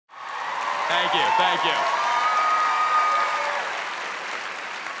Thank you, thank you.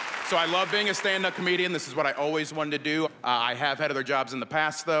 So I love being a stand-up comedian. This is what I always wanted to do. I have had other jobs in the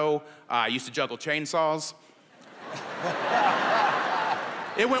past, though. I used to juggle chainsaws.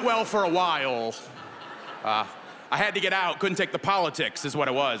 It went well for a while. I had to get out, couldn't take the politics, is what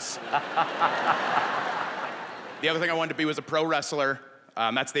it was. The other thing I wanted to be was a pro wrestler.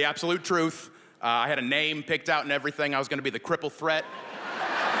 That's the absolute truth. I had a name picked out and everything. I was gonna be the Cripple Threat.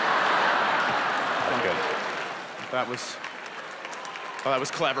 Good. That was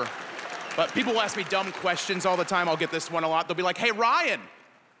clever. But people will ask me dumb questions all the time. I'll get this one a lot. They'll be like, hey, Ryan,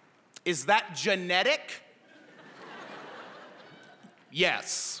 is that genetic?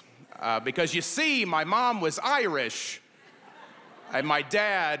 Yes. Because you see, my mom was Irish, and my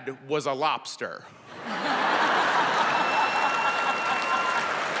dad was a lobster.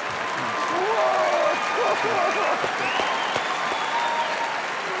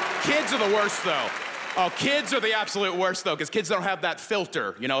 Kids are the worst, though. Oh, kids are the absolute worst, though, because kids don't have that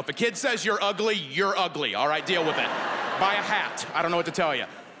filter. You know, if a kid says you're ugly, all right, deal with it. Buy a hat. I don't know what to tell you.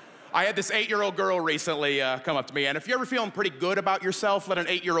 I had this 8-year-old girl recently come up to me, and if you're ever feeling pretty good about yourself, let an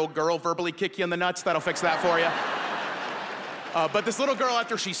 8-year-old girl verbally kick you in the nuts. That'll fix that for you. But this little girl,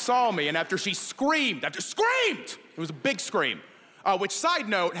 after she saw me, and after she screamed, it was a big scream, which, side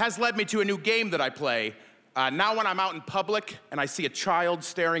note, has led me to a new game that I play. Now when I'm out in public and I see a child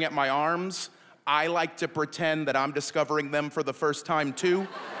staring at my arms, I like to pretend that I'm discovering them for the first time, too.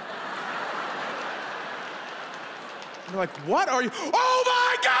 They're like, what are you? Oh,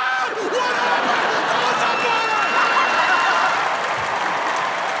 my God! What happened? Call somebody!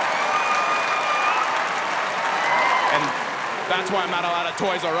 And that's why I'm not allowed at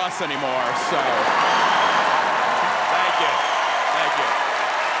Toys R Us anymore, so. Thank you. Thank you.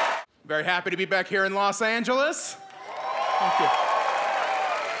 Very happy to be back here in Los Angeles. Thank you.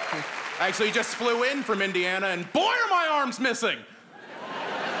 I actually just flew in from Indiana, and boy, are my arms missing.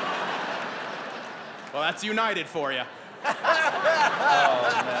 Well, that's United for you. Oh,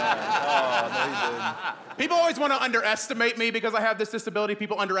 man. Oh, no, you didn't. People always want to underestimate me because I have this disability.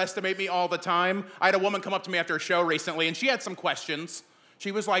 People underestimate me all the time. I had a woman come up to me after a show recently, and she had some questions.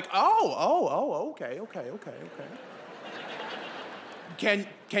 She was like, okay. Can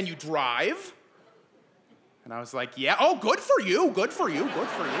you drive? And I was like, yeah. Oh, good for you.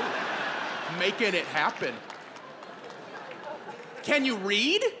 Making it happen. Can you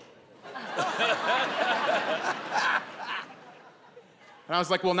read? And I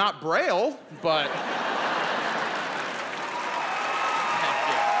was like, well, not Braille, but.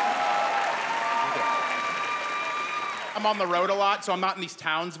 I'm on the road a lot, so I'm not in these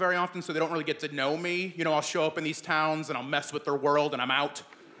towns very often, so they don't really get to know me. You know, I'll show up in these towns and I'll mess with their world and I'm out.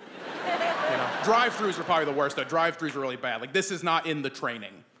 You know, drive-thrus are probably the worst, though. Drive-thrus are really bad. Like, this is not in the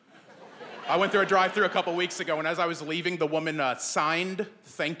training. I went through a drive-thru a couple weeks ago, and as I was leaving, the woman signed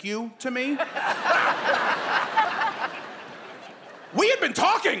thank you to me. We had been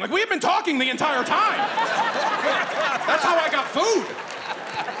talking the entire time. That's how I got food.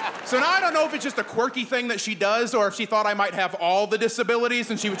 So now I don't know if it's just a quirky thing that she does, or if she thought I might have all the disabilities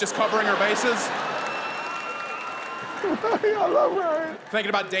and she was just covering her bases. I love Ryan. Thinking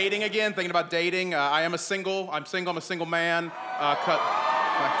about dating again, I'm a single man.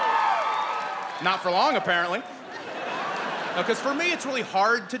 Not for long, apparently. Because for me, it's really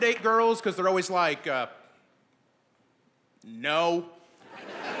hard to date girls because they're always like, no.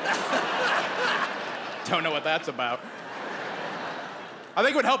 Don't know what that's about. I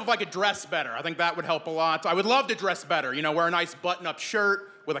think it would help if I could dress better. I think that would help a lot. I would love to dress better. You know, wear a nice button-up shirt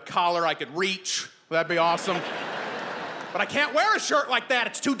with a collar I could reach. That'd be awesome. But I can't wear a shirt like that.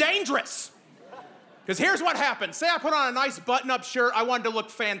 It's too dangerous. Because here's what happens. Say I put on a nice button-up shirt. I wanted to look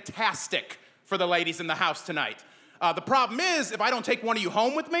fantastic for the ladies in the house tonight. The problem is, if I don't take one of you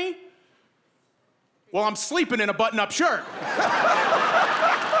home with me, well, I'm sleeping in a button-up shirt.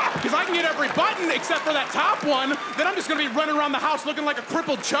 Because I can get every button except for that top one, then I'm just gonna be running around the house looking like a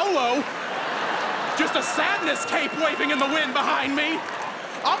crippled cholo. Just a sadness cape waving in the wind behind me.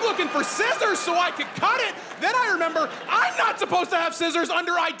 I'm looking for scissors so I can cut it. Then I remember I'm not supposed to have scissors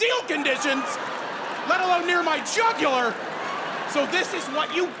under ideal conditions, let alone near my jugular. So this is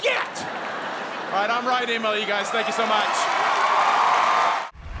what you get. All right, I'm Ryan Niemiller, you guys. Thank you so much.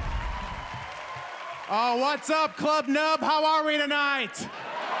 Oh, what's up, Club Nub? How are we tonight?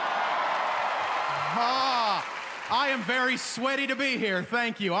 I am very sweaty to be here,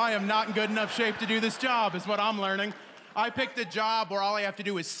 thank you. I am not in good enough shape to do this job, is what I'm learning. I picked a job where all I have to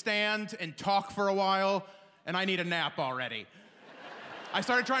do is stand and talk for a while, and I need a nap already. I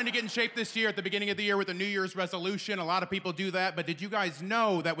started trying to get in shape this year at the beginning of the year with a New Year's resolution. A lot of people do that, but did you guys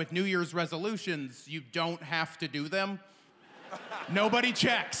know that with New Year's resolutions, you don't have to do them? Nobody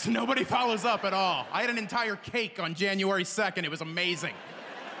checks. Nobody follows up at all. I had an entire cake on January 2nd. It was amazing.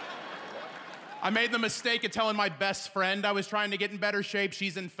 I made the mistake of telling my best friend I was trying to get in better shape.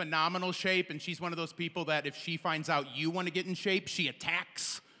 She's in phenomenal shape, and she's one of those people that if she finds out you want to get in shape, she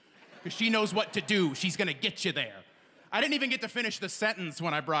attacks. Because she knows what to do. She's gonna get you there. I didn't even get to finish the sentence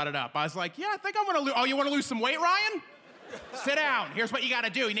when I brought it up. I was like, yeah, I think I want to lose. Oh, you want to lose some weight, Ryan? Sit down. Here's what you got to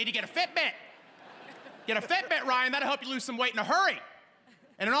do. You need to get a Fitbit. Get a Fitbit, Ryan. That'll help you lose some weight in a hurry.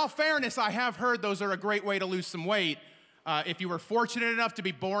 And in all fairness, I have heard those are a great way to lose some weight if you were fortunate enough to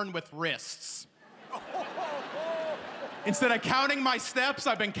be born with wrists. Instead of counting my steps,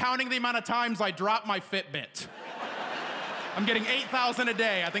 I've been counting the amount of times I drop my Fitbit. I'm getting 8,000 a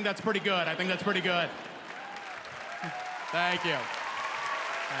day. I think that's pretty good. I think that's pretty good. Thank you.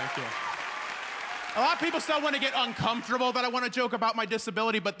 Thank you. A lot of people still want to get uncomfortable that I want to joke about my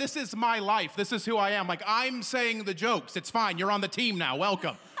disability, but this is my life. This is who I am. Like, I'm saying the jokes. It's fine. You're on the team now.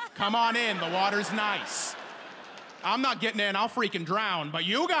 Welcome. Come on in. The water's nice. I'm not getting in. I'll freaking drown, but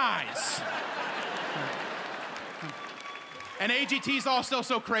you guys. And AGT's also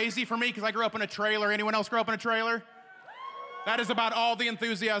so crazy for me because I grew up in a trailer. Anyone else grow up in a trailer? That is about all the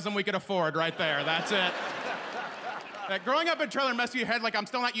enthusiasm we could afford right there. That's it. Growing up in a trailer messes with your head. Like, I'm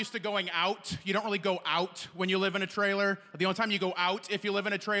still not used to going out. You don't really go out when you live in a trailer. The only time you go out if you live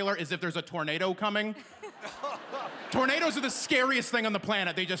in a trailer is if there's a tornado coming. Tornadoes are the scariest thing on the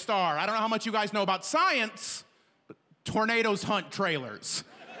planet. They just are. I don't know how much you guys know about science, but tornadoes hunt trailers.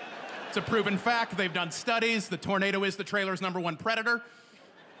 It's a proven fact. They've done studies. The tornado is the trailer's #1 predator.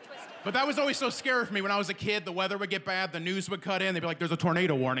 But that was always so scary for me. When I was a kid, the weather would get bad, the news would cut in, they'd be like, there's a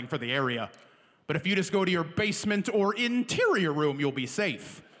tornado warning for the area. But if you just go to your basement or interior room, you'll be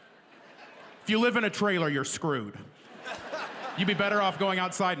safe. If you live in a trailer, you're screwed. You'd be better off going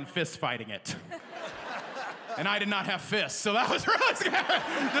outside and fist fighting it. And I did not have fists, so that was really scary.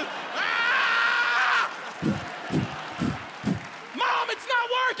 Mom, it's not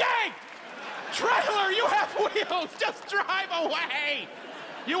working! Trailer, you have wheels, just drive away!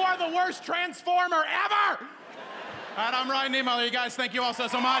 You are the worst transformer ever! All right, I'm Ryan Niemiller. You guys, thank you all so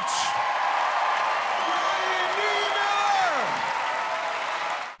much.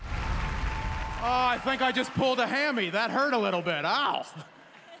 Oh, I think I just pulled a hammy. That hurt a little bit. Ow.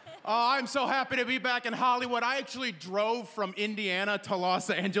 Oh, I'm so happy to be back in Hollywood. I actually drove from Indiana to Los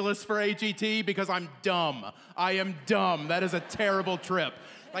Angeles for AGT because I'm dumb. I am dumb. That is a terrible trip.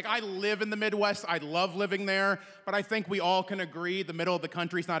 Like, I live in the Midwest. I love living there. But I think we all can agree the middle of the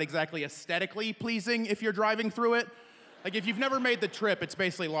country is not exactly aesthetically pleasing if you're driving through it. Like, if you've never made the trip, it's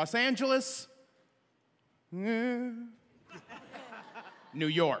basically Los Angeles, New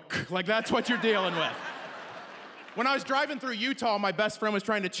York. Like, that's what you're dealing with. When I was driving through Utah, my best friend was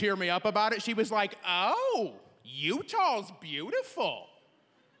trying to cheer me up about it. She was like, oh, Utah's beautiful.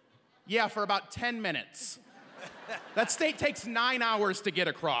 Yeah, for about 10 minutes. That state takes 9 hours to get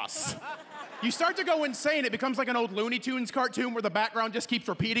across. You start to go insane. It becomes like an old Looney Tunes cartoon where the background just keeps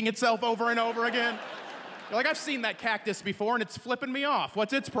repeating itself over and over again. You're like, I've seen that cactus before, and it's flipping me off.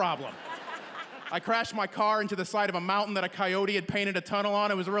 What's its problem? I crashed my car into the side of a mountain that a coyote had painted a tunnel on.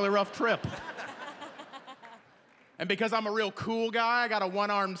 It was a really rough trip. And because I'm a real cool guy, I got a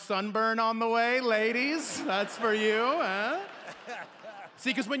one-armed sunburn on the way. Ladies, that's for you, huh? See,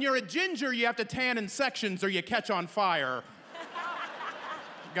 because when you're a ginger, you have to tan in sections or you catch on fire.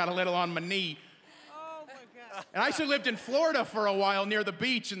 Got a little on my knee. Oh, my God. And I actually lived in Florida for a while near the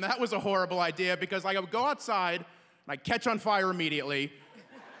beach, and that was a horrible idea because I would go outside, and I'd catch on fire immediately.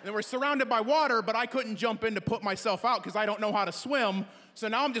 And we're surrounded by water, but I couldn't jump in to put myself out because I don't know how to swim. So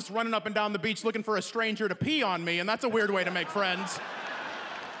now I'm just running up and down the beach looking for a stranger to pee on me, and that's a weird way to make friends.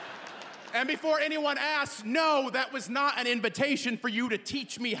 And before anyone asks, no, that was not an invitation for you to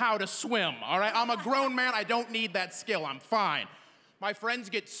teach me how to swim, all right? I'm a grown man. I don't need that skill. I'm fine. My friends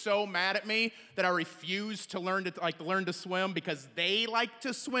get so mad at me that I refuse to learn to swim because they like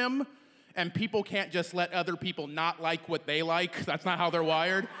to swim. And people can't just let other people not like what they like. That's not how they're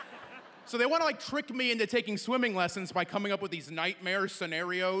wired. So they want to trick me into taking swimming lessons by coming up with these nightmare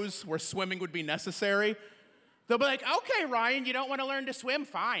scenarios where swimming would be necessary. They'll be like, okay, Ryan, you don't want to learn to swim?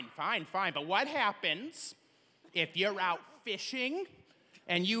 Fine. But what happens if you're out fishing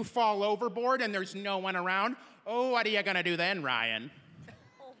and you fall overboard and there's no one around? Oh, what are you going to do then, Ryan?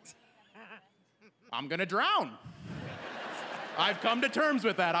 I'm going to drown. I've come to terms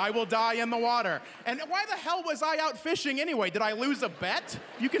with that. I will die in the water. And why the hell was I out fishing anyway? Did I lose a bet?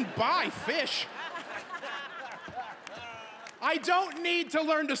 You can buy fish. I don't need to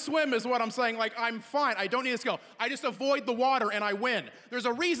learn to swim is what I'm saying. Like, I'm fine. I don't need a skill. I just avoid the water and I win. There's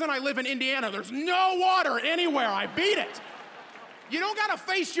a reason I live in Indiana. There's no water anywhere. I beat it. You don't gotta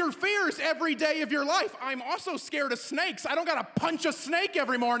face your fears every day of your life. I'm also scared of snakes. I don't gotta punch a snake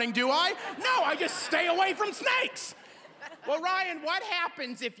every morning, do I? No, I just stay away from snakes. Well, Ryan, what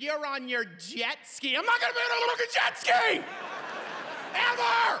happens if you're on your jet ski? I'm not gonna be able to look at jet ski!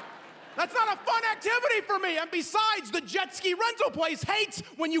 Ever! That's not a fun activity for me. And besides, the jet ski rental place hates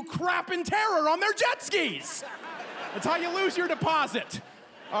when you crap in terror on their jet skis. That's how you lose your deposit.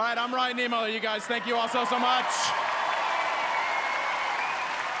 All right, I'm Ryan Niemiller. You guys, thank you all so much.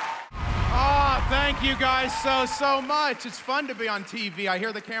 Thank you guys so much. It's fun to be on TV. I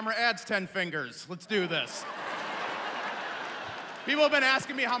hear the camera adds 10 fingers. Let's do this. People have been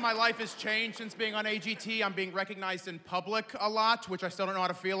asking me how my life has changed since being on AGT. I'm being recognized in public a lot, which I still don't know how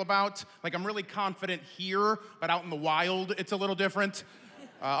to feel about. Like, I'm really confident here, but out in the wild, it's a little different.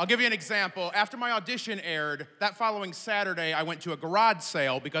 I'll give you an example. After my audition aired, that following Saturday, I went to a garage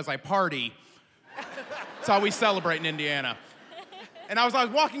sale because I party. That's how we celebrate in Indiana. And I was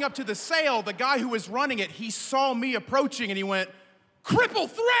walking up to the sale, the guy who was running it, he saw me approaching and he went, "Triple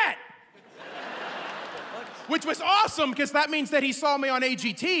threat!" Which was awesome, because that means that he saw me on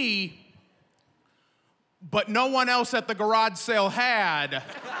AGT, but no one else at the garage sale had.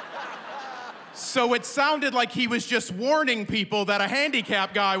 So it sounded like he was just warning people that a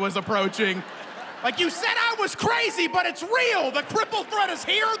handicapped guy was approaching. Like, you said I was crazy, but it's real. The triple threat is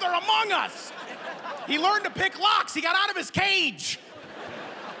here, they're among us. He learned to pick locks, he got out of his cage.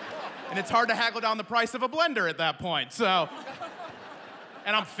 And it's hard to haggle down the price of a blender at that point, so.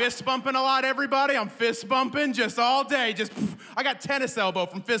 And I'm fist bumping a lot, everybody. I'm fist bumping just all day. I got tennis elbow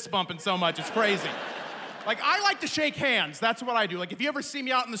from fist bumping so much, it's crazy. Like, I like to shake hands, that's what I do. Like, if you ever see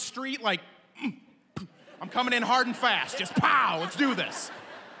me out in the street, like, I'm coming in hard and fast, just pow, let's do this.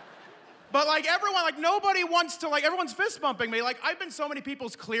 But like, everyone, like, nobody wants to, like, everyone's fist bumping me. Like, I've been so many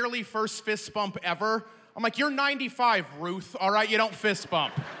people's clearly first fist bump ever. I'm like, you're 95, Ruth, all right? You don't fist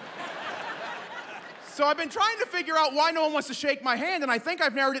bump. So I've been trying to figure out why no one wants to shake my hand, and I think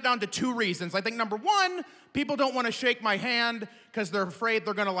I've narrowed it down to 2 reasons. I think number 1, people don't want to shake my hand because they're afraid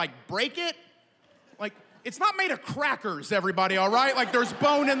they're gonna, like, break it. Like, it's not made of crackers, everybody, all right? Like, there's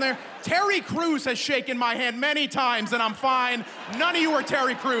bone in there. Terry Crews has shaken my hand many times, and I'm fine. None of you are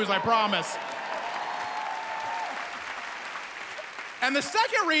Terry Crews, I promise. And the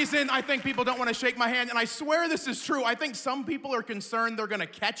second reason I think people don't want to shake my hand, and I swear this is true, I think some people are concerned they're gonna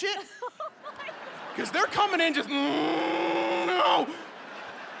catch it. Because they're coming in just, no.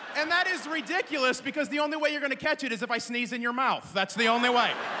 And that is ridiculous, because the only way you're gonna catch it is if I sneeze in your mouth. That's the only way.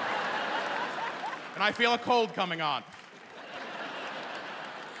 And I feel a cold coming on.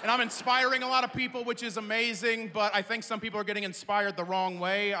 And I'm inspiring a lot of people, which is amazing, but I think some people are getting inspired the wrong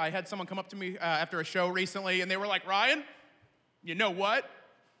way. I had someone come up to me after a show recently, and they were like, "Ryan, you know what?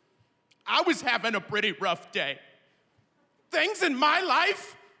 I was having a pretty rough day. Things in my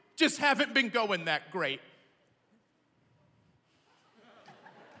life just haven't been going that great.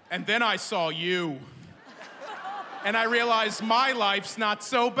 And then I saw you. And I realized my life's not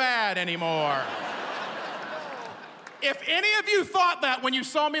so bad anymore." If any of you thought that when you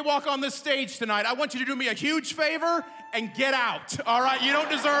saw me walk on this stage tonight, I want you to do me a huge favor and get out, all right? You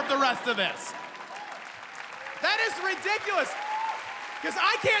don't deserve the rest of this. That is ridiculous. Because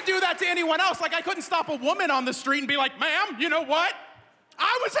I can't do that to anyone else. Like, I couldn't stop a woman on the street and be like, "Ma'am, you know what?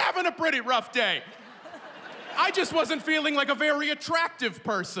 I was having a pretty rough day. I just wasn't feeling like a very attractive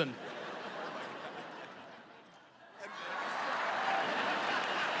person."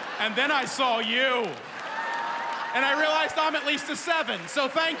 And then I saw you. And I realized I'm at least a 7, so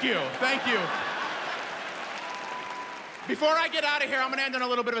thank you, thank you. Before I get out of here, I'm gonna end on a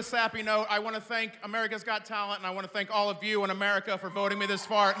little bit of a sappy note. I wanna thank America's Got Talent, and I wanna thank all of you in America for voting me this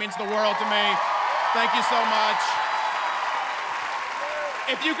far. It means the world to me. Thank you so much.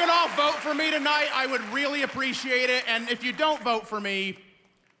 If you could all vote for me tonight, I would really appreciate it. And if you don't vote for me,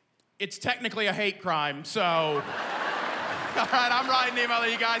 it's technically a hate crime, so. All right, I'm Ryan Niemiller,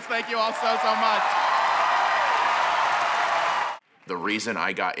 you guys. Thank you all so much. The reason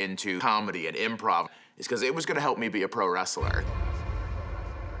I got into comedy and improv is because it was gonna help me be a pro wrestler.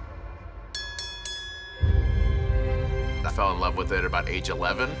 I fell in love with it at about age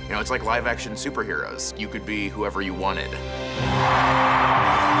 11. You know, it's like live action superheroes. You could be whoever you wanted.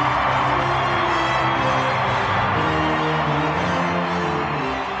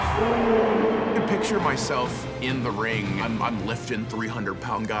 picture myself in the ring. I'm lifting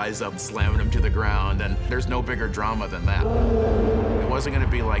 300-pound guys up, slamming them to the ground, and there's no bigger drama than that. It wasn't gonna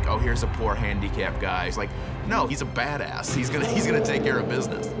be like, oh, here's a poor handicapped guy. It's like, no, he's a badass. He's gonna take care of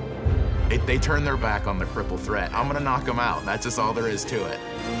business. They turn their back on the cripple threat. I'm gonna knock them out. That's just all there is to it.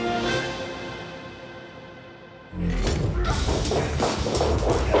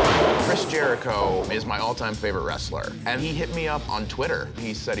 Chris Jericho is my all-time favorite wrestler, and he hit me up on Twitter.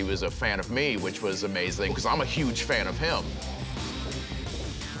 He said he was a fan of me, which was amazing, because I'm a huge fan of him.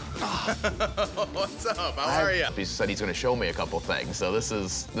 What's up? How are you? He said he's going to show me a couple things, so this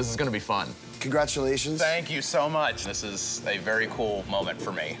is going to be fun. Congratulations. Thank you so much. This is a very cool moment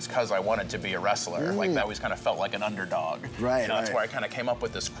for me. It's because I wanted to be a wrestler. Like, that always kind of felt like an underdog. Right, you know, that's where I kind of came up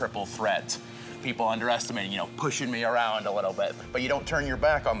with this cripple threat. People underestimating, you know, pushing me around a little bit. But you don't turn your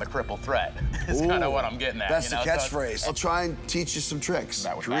back on the cripple threat. It's kind of what I'm getting at. That's you know? the catchphrase. I'll try and teach you some tricks.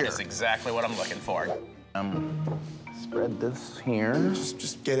 That is exactly what I'm looking for. Spread this here.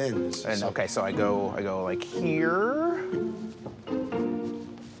 Just get in. And okay, so I go like here.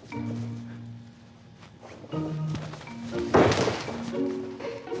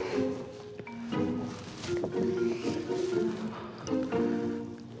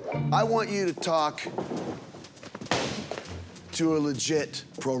 I want you to talk to a legit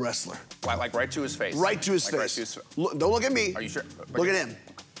pro wrestler. Like right to his face? Right to his face. Right to his... Don't look at me. Are you sure? Look at him.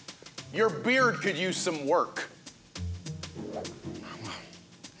 Your beard could use some work.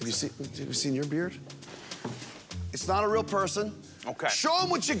 Have you seen your beard? It's not a real person. Okay. Show him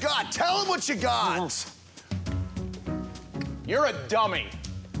what you got. Tell him what you got. You're a dummy.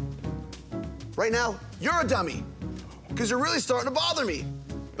 Right now, you're a dummy. Because you're really starting to bother me.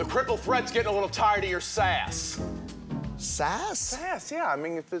 The cripple threat's getting a little tired of your sass. Sass? Sass, yeah. I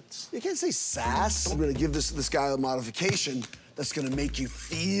mean, if it's... You can't say sass. I'm gonna give this guy a modification that's gonna make you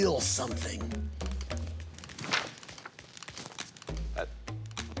feel something.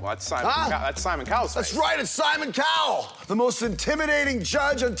 Well, that's Simon Cowell's face. That's right, it's Simon Cowell, the most intimidating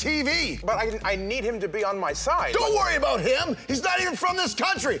judge on TV. But I need him to be on my side. Don't worry about him. He's not even from this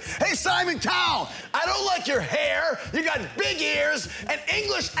country. Hey, Simon Cowell, I don't like your hair. You got big ears, and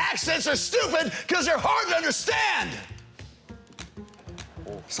English accents are stupid because they're hard to understand.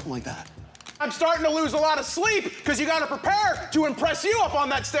 Something like that. I'm starting to lose a lot of sleep because you got to prepare to impress you up on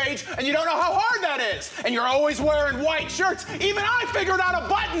that stage, and you don't know how hard that is. And you're always wearing white shirts. Even I figured out a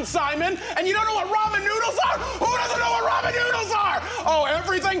button, Simon, and you don't know what ramen noodles are? Who doesn't know what ramen noodles are? Oh,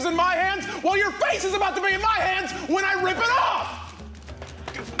 everything's in my hands? Well, your face is about to be in my hands when I rip it off.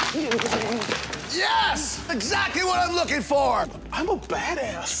 Yes, exactly what I'm looking for. I'm a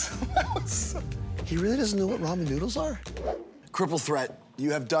badass. He really doesn't know what ramen noodles are? Cripple threat.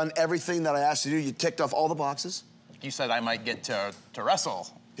 You have done everything that I asked you to do. You ticked off all the boxes. You said I might get to wrestle.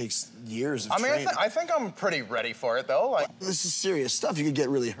 Takes years of I mean, training. I think I'm pretty ready for it, though. Like, this is serious stuff. You could get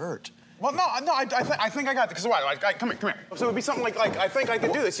really hurt. well, no, I think I got it. Because why? Like, come here. So it would be something like I think I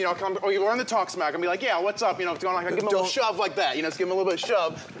could do this. You know, you learn to talk smack and be like, yeah, what's up? You know, I give him a little shove like that. You know, just give him a little bit of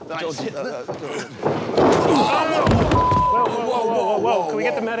shove. Then I just hit. Whoa. Can we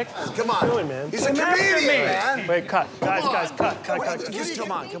get the medic? Come on. What are you doing, man? He's a comedian, man. Wait, cut. Guys, cut. Just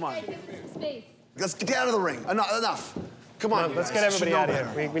come on. Let's get out of the ring. Enough. Come on. Let's get everybody out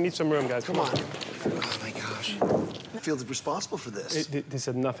of here. We need some room, guys. Come on. Oh, my gosh. I feel responsible for this. This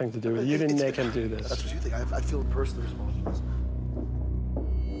had nothing to do with it. You didn't make him do this. That's what you think. I feel personally responsible for this.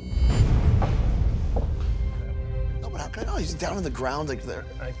 No, but how can I know? He's down on the ground like there.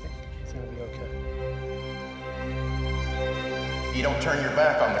 I think it's gonna be okay. You don't turn your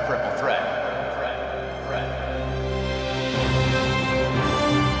back on the cripple threat.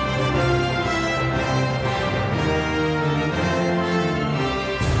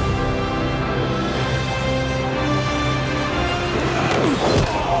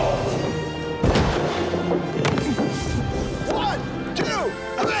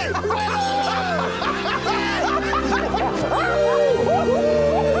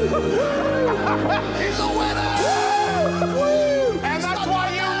 He's a winner! And that's why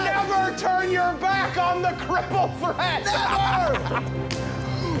you never turn your back on the cripple threat. Never!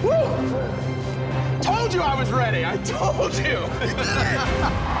 Woo! Told you I was ready. I told you.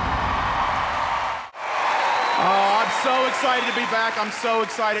 Oh, I'm so excited to be back. I'm so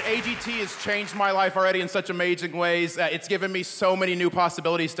excited. AGT has changed my life already in such amazing ways. It's given me so many new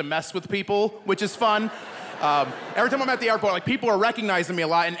possibilities to mess with people, which is fun. Every time I'm at the airport, like, people are recognizing me a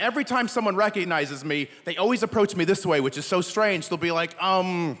lot, and every time someone recognizes me, they always approach me this way, which is so strange. They'll be like,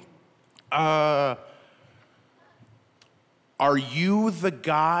 are you the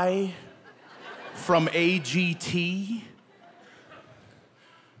guy from AGT?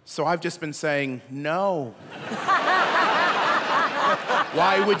 So I've just been saying, no.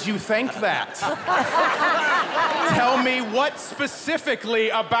 Why would you think that? Tell me what specifically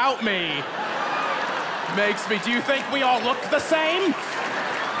about me makes me, do you think we all look the same?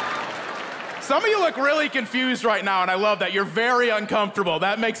 Some of you look really confused right now, and I love that. You're very uncomfortable.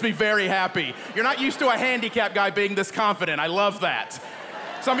 That makes me very happy. You're not used to a handicapped guy being this confident. I love that.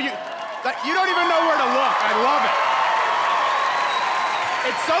 Some of you, you don't even know where to look. I love it.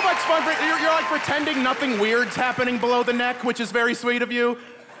 It's so much fun. You're like pretending nothing weird's happening below the neck, which is very sweet of you.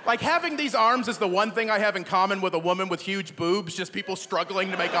 Like having these arms is the one thing I have in common with a woman with huge boobs, just people struggling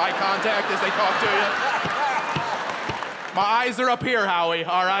to make eye contact as they talk to you. My eyes are up here, Howie,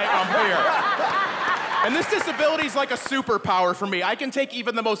 all right? I'm here. And this disability is like a superpower for me. I can take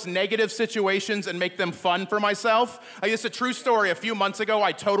even the most negative situations and make them fun for myself. Like, it's a true story. A few months ago,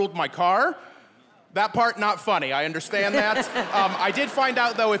 I totaled my car. That part, not funny, I understand that. I did find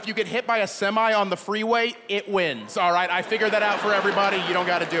out, though, if you get hit by a semi on the freeway, it wins, all right? I figured that out for everybody. You don't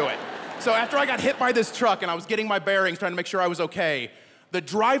gotta do it. So after I got hit by this truck and I was getting my bearings, trying to make sure I was okay, the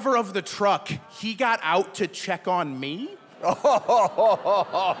driver of the truck, he got out to check on me.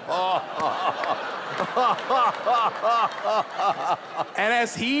 And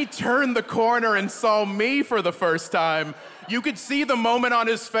as he turned the corner and saw me for the first time, you could see the moment on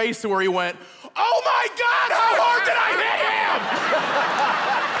his face where he went, "Oh my God, how hard did I hit him?"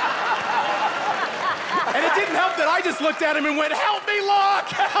 And it didn't help that I just looked at him and went, "Help me look,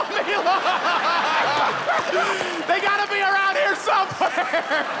 help me look." They gotta be around here somewhere.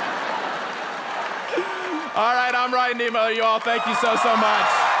 All right, I'm Ryan Niemiller. You all, thank you so much.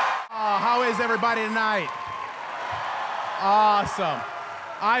 How is everybody tonight? Awesome.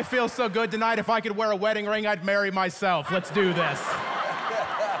 I feel so good tonight. If I could wear a wedding ring, I'd marry myself. Let's do this.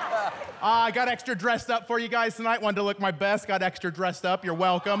 I got extra dressed up for you guys tonight. Wanted to look my best. Got extra dressed up. You're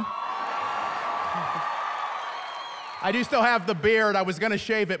welcome. I do still have the beard. I was going to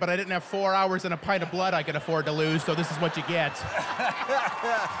shave it, but I didn't have 4 hours and a pint of blood I could afford to lose, so this is what you get.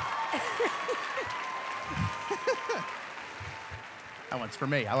 That one's for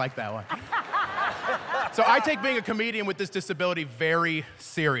me. I like that one. So I take being a comedian with this disability very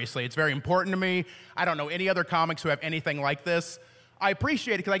seriously. It's very important to me. I don't know any other comics who have anything like this. I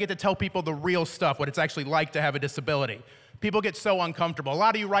appreciate it because I get to tell people the real stuff, what it's actually like to have a disability. People get so uncomfortable. A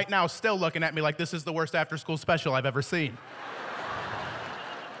lot of you right now still looking at me like this is the worst after-school special I've ever seen.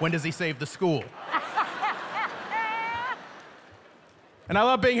 When does he save the school? And I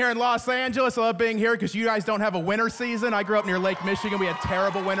love being here in Los Angeles. I love being here because you guys don't have a winter season. I grew up near Lake Michigan. We had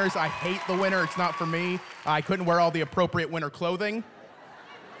terrible winters. I hate the winter. It's not for me. I couldn't wear all the appropriate winter clothing.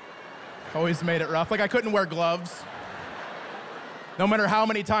 Always made it rough. Like I couldn't wear gloves. No matter how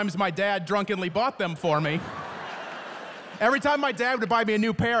many times my dad drunkenly bought them for me. Every time my dad would buy me a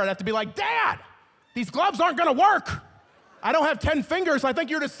new pair, I'd have to be like, "Dad, these gloves aren't gonna work. I don't have 10 fingers. I think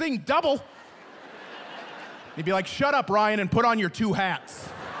you're just seeing double." He'd be like, "Shut up, Ryan, and put on your 2 hats."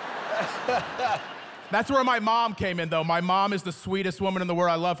 That's where my mom came in, though. My mom is the sweetest woman in the world.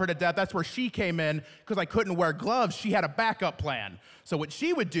 I love her to death. That's where she came in, because I couldn't wear gloves. She had a backup plan. So what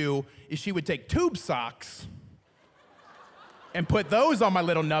she would do is she would take tube socks and put those on my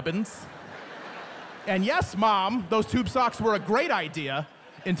little nubbins. And yes, Mom, those tube socks were a great idea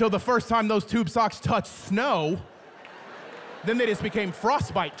until the first time those tube socks touched snow. Then they just became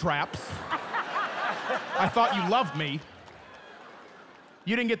frostbite traps. I thought you loved me.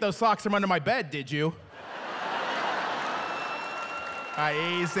 You didn't get those socks from under my bed, did you?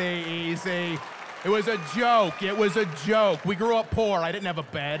 Easy, easy. It was a joke. It was a joke. We grew up poor. I didn't have a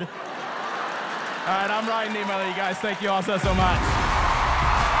bed. All right, I'm Ryan Niemiller, you guys. Thank you all so much.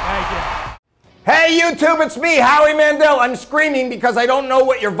 Thank you. Hey, YouTube, it's me, Howie Mandel. I'm screaming because I don't know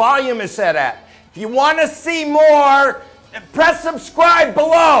what your volume is set at. If you want to see more, press subscribe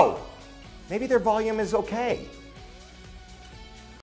below. Maybe their volume is okay.